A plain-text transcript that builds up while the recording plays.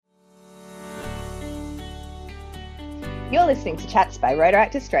You're listening to Chats by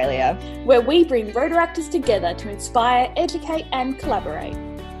Rotaract Australia, where we bring Rotaractors together to inspire, educate and collaborate.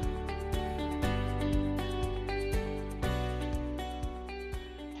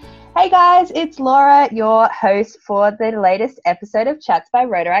 Hey guys, it's Laura, your host for the latest episode of Chats by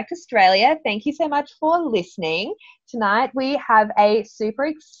Rotaract Australia. Thank you so much for listening. Tonight we have a super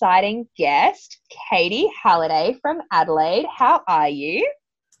exciting guest, Katie Halliday from Adelaide. How are you?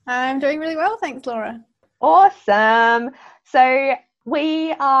 I'm doing really well, thanks, Laura. Awesome. So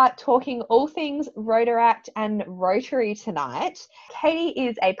we are talking all things Rotaract and Rotary tonight. Katie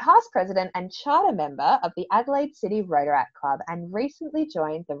is a past president and charter member of the Adelaide City Rotaract Club and recently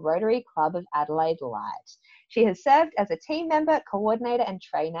joined the Rotary Club of Adelaide Light. She has served as a team member, coordinator and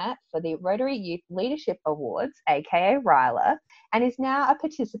trainer for the Rotary Youth Leadership Awards, aka RYLA, and is now a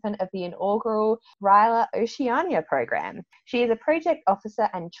participant of the inaugural RYLA Oceania program. She is a project officer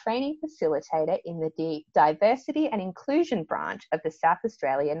and training facilitator in the Diversity and Inclusion branch of the South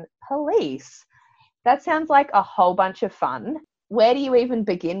Australian Police. That sounds like a whole bunch of fun. Where do you even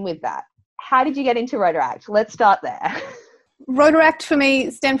begin with that? How did you get into Rotaract? Let's start there. Rotaract for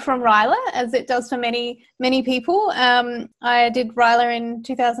me stemmed from RYLA, as it does for many people. I did RYLA in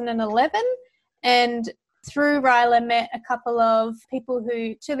 2011, and through RYLA met a couple of people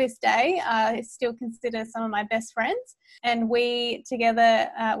who to this day I still consider some of my best friends, and we together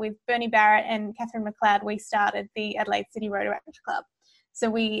with Bernie Barrett and Catherine McLeod, we started the Adelaide City Rotaract Club. So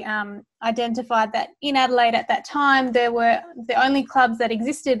we identified that in Adelaide at that time, the only clubs that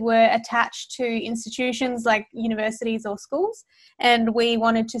existed were attached to institutions like universities or schools, and we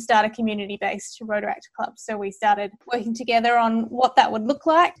wanted to start a community-based Rotaract club. So we started working together on what that would look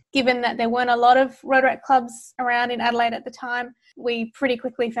like. Given that there weren't a lot of Rotaract clubs around in Adelaide at the time, we pretty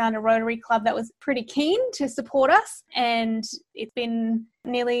quickly found a Rotary club that was pretty keen to support us, and it's been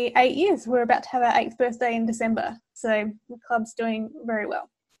nearly 8 years. We're about to have our 8th birthday in December. So the club's doing very well.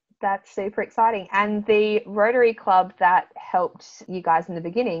 That's super exciting. And the Rotary Club that helped you guys in the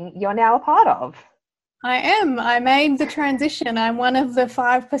beginning, you're now a part of. I am. I made the transition. I'm one of the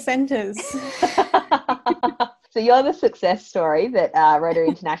 5%ers. So you're the success story that Rotary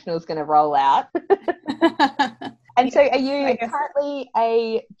International is going to roll out. And so are you currently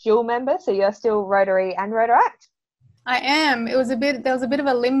a dual member? So you're still Rotary and Rotaract? I am. There was a bit of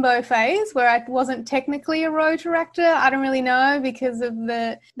a limbo phase where I wasn't technically a Rotaractor. I don't really know because of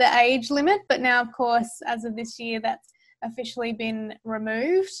the age limit, but now, of course, as of this year, that's officially been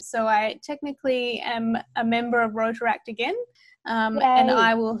removed. So I technically am a member of Rotaract again, and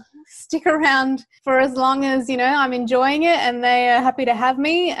I will stick around for as long as, I'm enjoying it and they are happy to have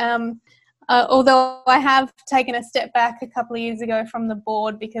me. Although I have taken a step back a couple of years ago from the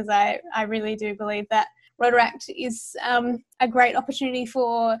board because I really do believe that Rotaract is a great opportunity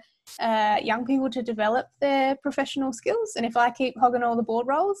for young people to develop their professional skills. And if I keep hogging all the board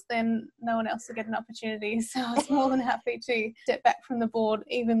roles, then no one else will get an opportunity. So I was more than happy to step back from the board,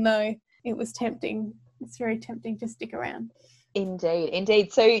 even though it was tempting. It's very tempting to stick around.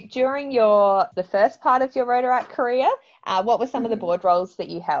 Indeed. So during the first part of your Rotaract career, what were some of the board roles that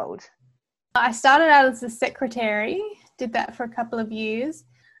you held? I started out as a secretary, did that for a couple of years.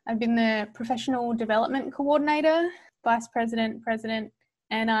 I've been the professional development coordinator, vice president,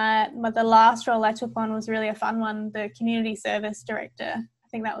 and the last role I took on was really a fun one, the community service director. I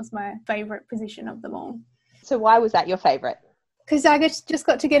think that was my favourite position of them all. So why was that your favourite? Because I just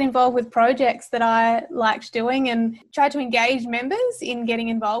got to get involved with projects that I liked doing and tried to engage members in getting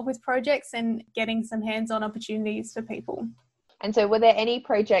involved with projects and getting some hands-on opportunities for people. And so were there any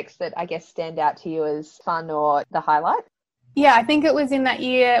projects that I guess stand out to you as fun or the highlight? Yeah, I think it was in that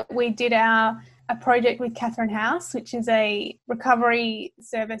year we did a project with Catherine House, which is a recovery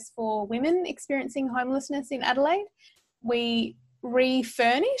service for women experiencing homelessness in Adelaide. We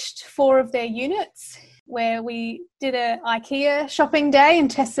refurnished 4 of their units where we did a IKEA shopping day and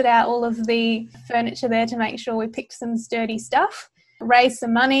tested out all of the furniture there to make sure we picked some sturdy stuff, raised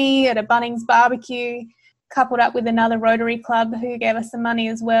some money at a Bunnings barbecue, coupled up with another Rotary club who gave us some money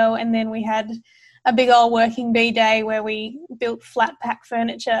as well, and then we had a big old working bee day where we built flat pack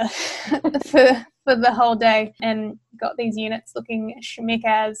furniture for the whole day and got these units looking schmick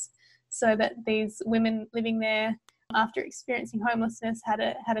as, so that these women living there after experiencing homelessness had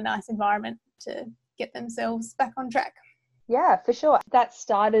a nice environment to get themselves back on track. Yeah, for sure. That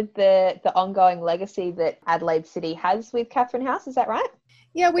started the ongoing legacy that Adelaide City has with Catherine House, is that right?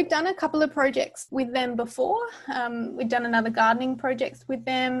 Yeah, we've done a couple of projects with them before. We've done another gardening project with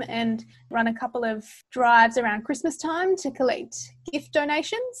them and run a couple of drives around Christmas time to collect gift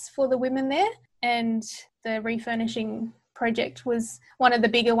donations for the women there. And the refurnishing project was one of the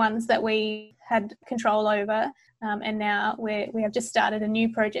bigger ones that we had control over, and now we have just started a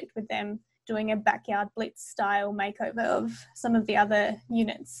new project with them, doing a backyard blitz style makeover of some of the other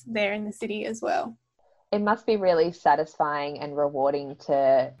units there in the city as well. It must be really satisfying and rewarding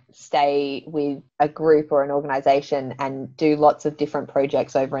to stay with a group or an organisation and do lots of different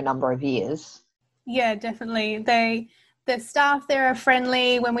projects over a number of years. Yeah, definitely. The staff there are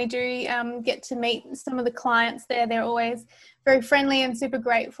friendly. When we do get to meet some of the clients there, they're always very friendly and super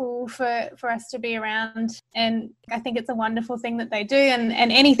grateful for us to be around. And I think it's a wonderful thing that they do, and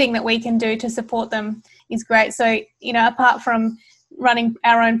anything that we can do to support them is great. So, apart from running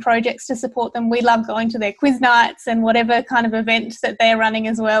our own projects to support them, we love going to their quiz nights and whatever kind of event that they're running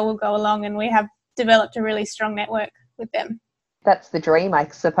as well, we'll go along, and we have developed a really strong network with them. That's the dream, I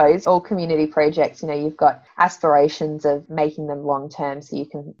suppose. All community projects, you've got aspirations of making them long term so you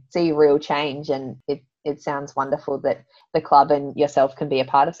can see real change, and it sounds wonderful that the club and yourself can be a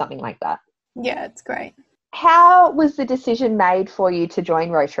part of something like that. Yeah, it's great. How was the decision made for you to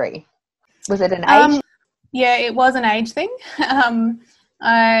join Rotary? Was it an age? Yeah, it was an age thing.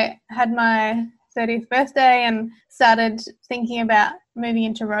 I had my 30th birthday and started thinking about moving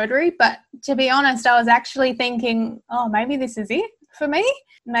into Rotary, but to be honest, I was actually thinking, maybe this is it for me.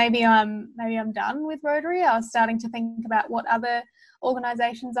 Maybe I'm done with Rotary. I was starting to think about what other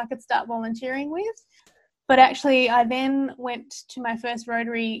organisations I could start volunteering with. But actually, I then went to my first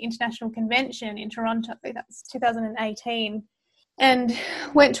Rotary International Convention in Toronto. That was 2018. And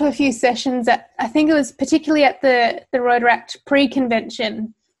went to a few sessions I think it was particularly at the Rotaract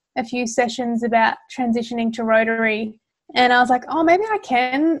pre-convention, a few sessions about transitioning to Rotary. And I was like,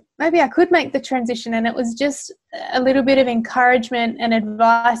 maybe I could make the transition. And it was just a little bit of encouragement and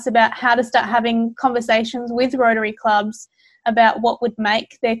advice about how to start having conversations with Rotary clubs about what would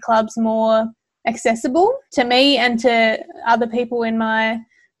make their clubs more accessible to me and to other people in my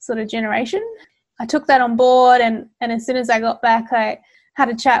sort of generation. I took that on board, and as soon as I got back, I had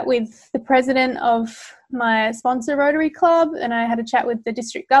a chat with the president of my sponsor Rotary Club, and I had a chat with the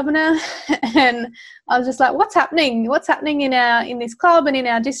district governor, and I was just like, what's happening in this club and in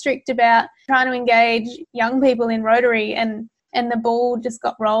our district about trying to engage young people in Rotary, and the ball just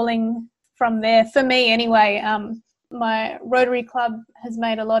got rolling from there, for me anyway. My Rotary Club has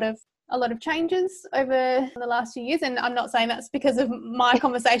made a lot of changes over the last few years, and I'm not saying that's because of my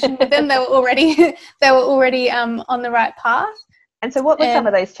conversation with them. They were already on the right path. And so, what do some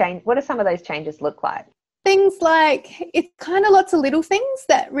of those changes look like? Things like, it's kind of lots of little things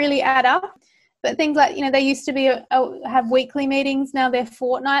that really add up. But things like, they used to have weekly meetings, now they're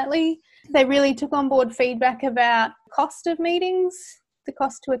fortnightly. They really took on board feedback about cost of meetings, the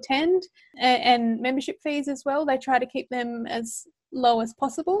cost to attend, and membership fees as well. They try to keep them as low as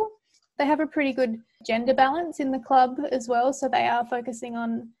possible. They have a pretty good gender balance in the club as well, so they are focusing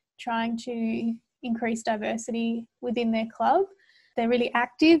on trying to increase diversity within their club. They're really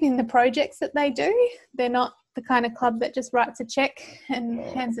active in the projects that they do. They're not the kind of club that just writes a check and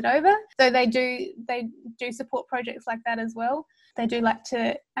hands it over. So they do support projects like that as well. They do like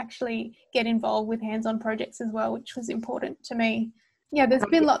to actually get involved with hands-on projects as well, which was important to me. Yeah, there's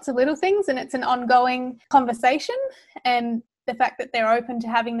been lots of little things, and it's an ongoing conversation, and the fact that they're open to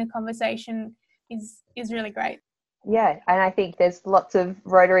having the conversation is really great. Yeah, and I think there's lots of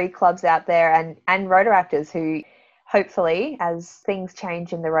Rotary clubs out there and Rotaractors who hopefully, as things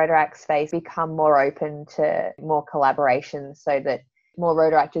change in the Rotaract space, become more open to more collaboration, so that more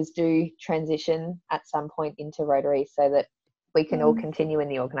Rotaractors do transition at some point into Rotary, so that we can all continue in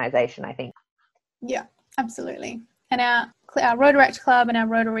the organisation, I think. Yeah, absolutely. And our Rotaract Club and our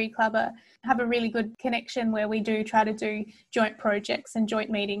Rotary Club have a really good connection, where we do try to do joint projects and joint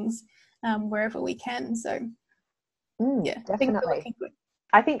meetings wherever we can. So, yeah, definitely.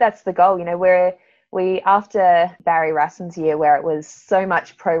 I think that's the goal. Where we, after Barry Rasson's year, where it was so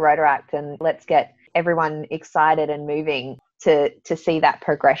much pro-Rotaract and let's get everyone excited and moving, to see that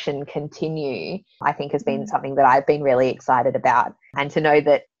progression continue, I think has been something that I've been really excited about. And to know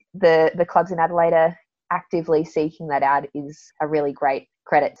that the clubs in Adelaide are actively seeking that out is a really great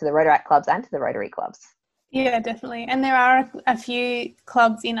credit to the Rotaract clubs and to the Rotary clubs. Yeah, definitely. And there are a few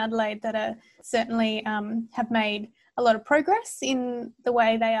clubs in Adelaide that are certainly have made a lot of progress in the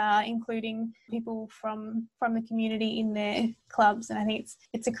way they are including people from the community in their clubs. And I think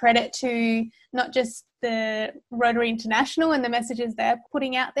it's a credit to not just the Rotary International and the messages they're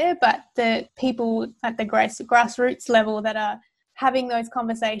putting out there, but the people at the grassroots level that are having those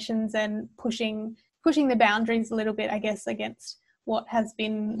conversations and pushing the boundaries a little bit, I guess, against what has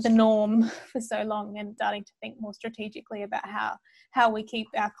been the norm for so long, and starting to think more strategically about how we keep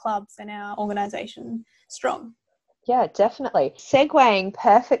our clubs and our organisation strong. Yeah, definitely. Segueing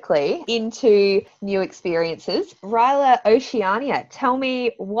perfectly into new experiences, Ryla Oceania, tell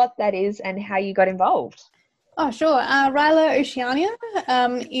me what that is and how you got involved. Oh, sure. Ryla Oceania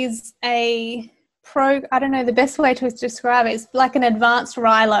is I don't know the best way to describe it. It's like an advanced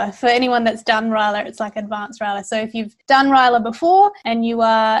Ryla. For anyone that's done Ryla, it's like advanced Ryla. So if you've done Ryla before and you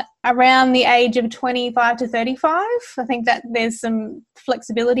are around the age of 25 to 35, I think that there's some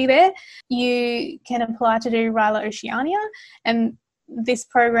flexibility there. You can apply to do Ryla Oceania, and this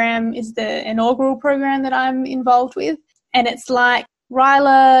program is the inaugural program that I'm involved with. And it's like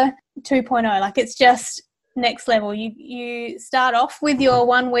Ryla 2.0, like it's just next level. You start off with your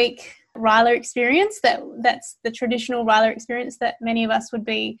 1 week Ryla experience. That's the traditional Ryla experience that many of us would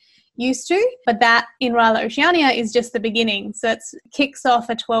be used to, but that in Ryla Oceania is just the beginning. So it kicks off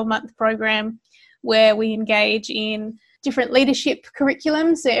a 12-month program where we engage in different leadership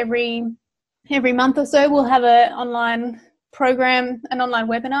curriculum. So every month or so we'll have an online program, an online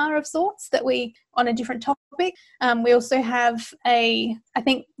webinar of sorts that we on a different topic. We also have I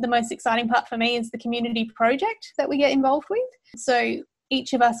think the most exciting part for me is the community project that we get involved with. So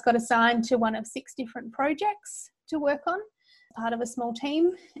each of us got assigned to one of 6 different projects to work on, part of a small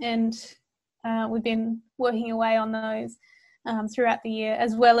team, and we've been working away on those throughout the year,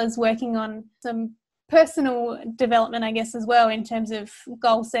 as well as working on some personal development, I guess, as well, in terms of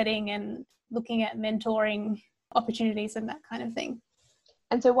goal setting and looking at mentoring opportunities and that kind of thing.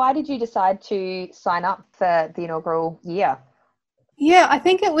 And so why did you decide to sign up for the inaugural year? Yeah, I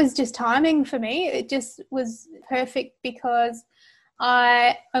think it was just timing for me. It just was perfect because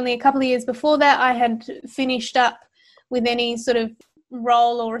only a couple of years before that, I had finished up with any sort of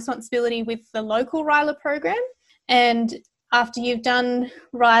role or responsibility with the local Ryla program. And after you've done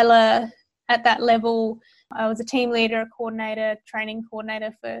Ryla at that level, I was a team leader, a coordinator, training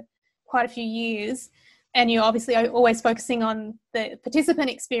coordinator for quite a few years. And you're obviously always focusing on the participant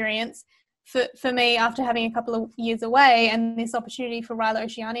experience. For me, after having a couple of years away and this opportunity for Ryla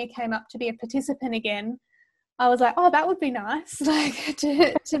Oceania came up to be a participant again, I was like, oh, that would be nice, like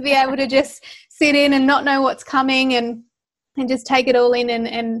to be able to just sit in and not know what's coming and just take it all in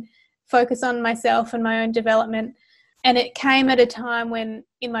and focus on myself and my own development. And it came at a time when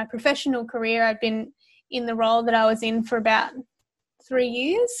in my professional career, I'd been in the role that I was in for about 3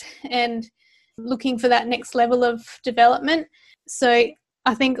 years and looking for that next level of development. So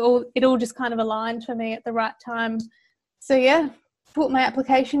I think it all just kind of aligned for me at the right time. So yeah, put my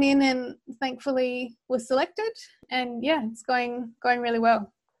application in and thankfully was selected, and yeah, it's going really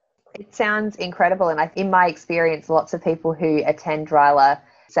well. It sounds incredible, and in my experience, lots of people who attend Ryla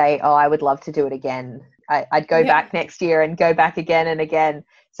say, oh, I would love to do it again. I'd go back next year and go back again and again.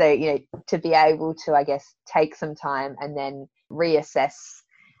 So, to be able to, I guess, take some time and then reassess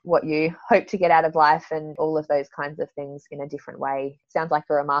what you hope to get out of life and all of those kinds of things in a different way sounds like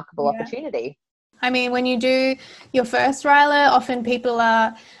a remarkable opportunity. I mean, when you do your first Ryla, often people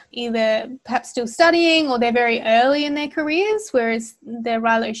are either perhaps still studying or they're very early in their careers, whereas the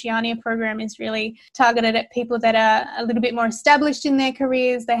Ryla Oceania program is really targeted at people that are a little bit more established in their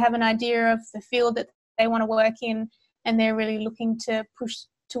careers. They have an idea of the field that they want to work in, and they're really looking to push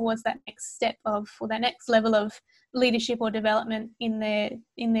towards that next step or that next level of leadership or development in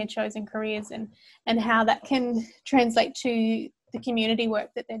their chosen careers, and how that can translate to the community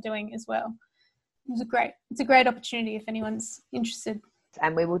work that they're doing as well. It's a great opportunity if anyone's interested.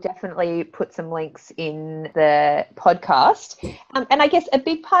 And we will definitely put some links in the podcast. And I guess a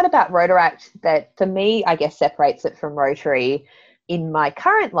big part about Rotaract that for me, I guess, separates it from Rotary in my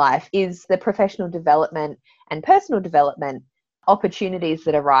current life is the professional development and personal development opportunities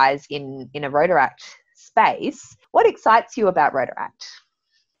that arise in a Rotaract space. What excites you about Rotaract?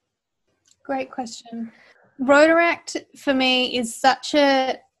 Great question. Rotaract for me is such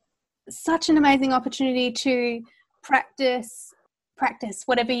an amazing opportunity to practice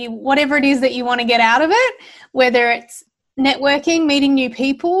whatever it is that you want to get out of it, whether it's networking, meeting new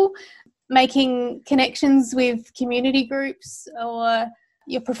people, making connections with community groups, or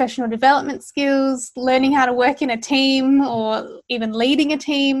your professional development skills, learning how to work in a team or even leading a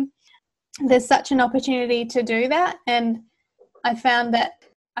team. There's such an opportunity to do that, and I found that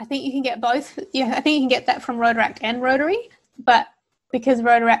I think you can get both. Yeah, I think you can get that from Rotaract and Rotary, but because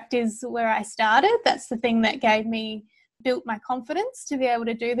Rotaract is where I started, that's the thing that built my confidence to be able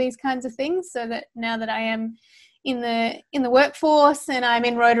to do these kinds of things, so that now that I am in the workforce and I'm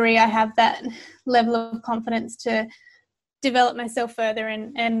in Rotary, I have that level of confidence to develop myself further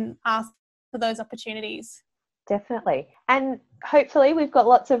and ask for those opportunities. Definitely. And hopefully we've got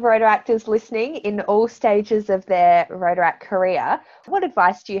lots of Rotaractors listening in all stages of their Rotaract career. What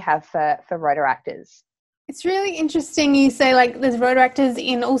advice do you have for Rotaractors? It's really interesting you say like there's Rotaractors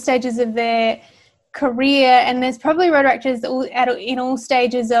in all stages of their career, and there's probably Rotaractors in all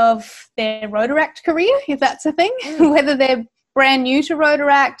stages of their Rotaract career, if that's a thing, whether they're brand new to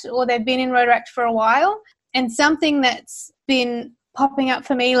Rotaract or they've been in Rotaract for a while. And something that's been popping up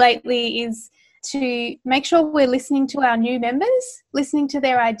for me lately is to make sure we're listening to our new members, listening to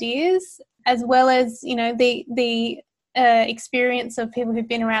their ideas, as well as, you know, the experience of people who've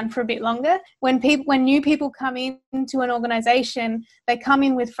been around for a bit longer. When new people come into an organisation, they come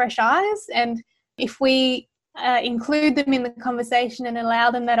in with fresh eyes, and if we include them in the conversation and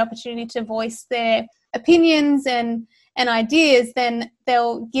allow them that opportunity to voice their opinions and ideas, then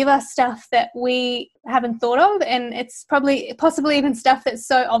they'll give us stuff that we haven't thought of, and it's possibly even stuff that's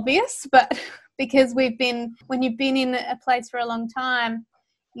so obvious, but because when you've been in a place for a long time,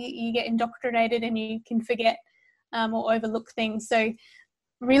 you get indoctrinated and you can forget or overlook things. So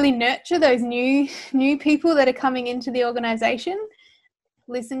really nurture those new people that are coming into the organisation,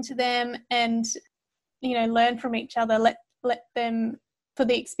 listen to them, and, you know, learn from each other. Let them, for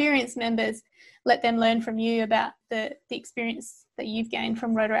the experienced members, let them learn from you about the experience that you've gained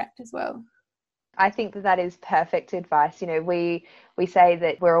from Rotaract as well. I think that is perfect advice. You know, we say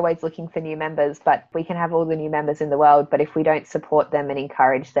that we're always looking for new members, but we can have all the new members in the world, but if we don't support them and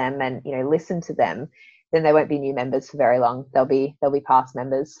encourage them and, you know, listen to them, then they won't be new members for very long. They'll be past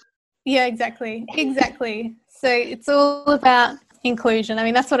members. Yeah, exactly. So it's all about inclusion. I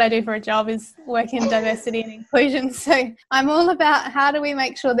mean, that's what I do for a job, is work in diversity and inclusion. So I'm all about how do we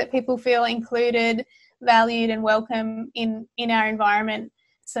make sure that people feel included, valued and welcome in our environment.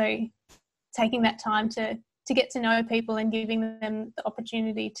 So taking that time to get to know people and giving them the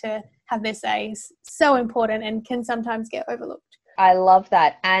opportunity to have their say is so important and can sometimes get overlooked. I love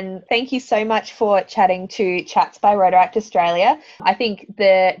that. And thank you so much for chatting to Chats by Rotaract Australia. I think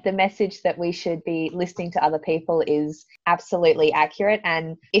the message that we should be listening to other people is absolutely accurate.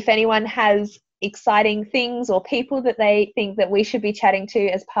 And if anyone has exciting things or people that they think that we should be chatting to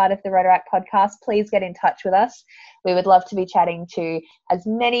as part of the Rotaract podcast, please get in touch with us. We would love to be chatting to as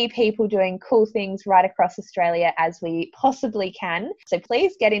many people doing cool things right across Australia as we possibly can. So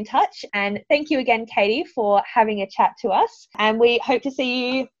please get in touch. And thank you again, Katie, for having a chat to us. And we hope to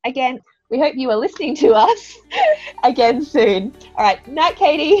see you again. We hope you are listening to us again soon. All right. Night,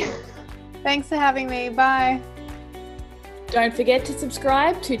 Katie. Thanks for having me. Bye. Don't forget to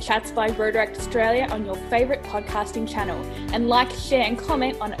subscribe to Chats by Rotaract Australia on your favourite podcasting channel, and like, share and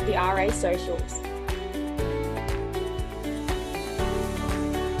comment on the RA socials.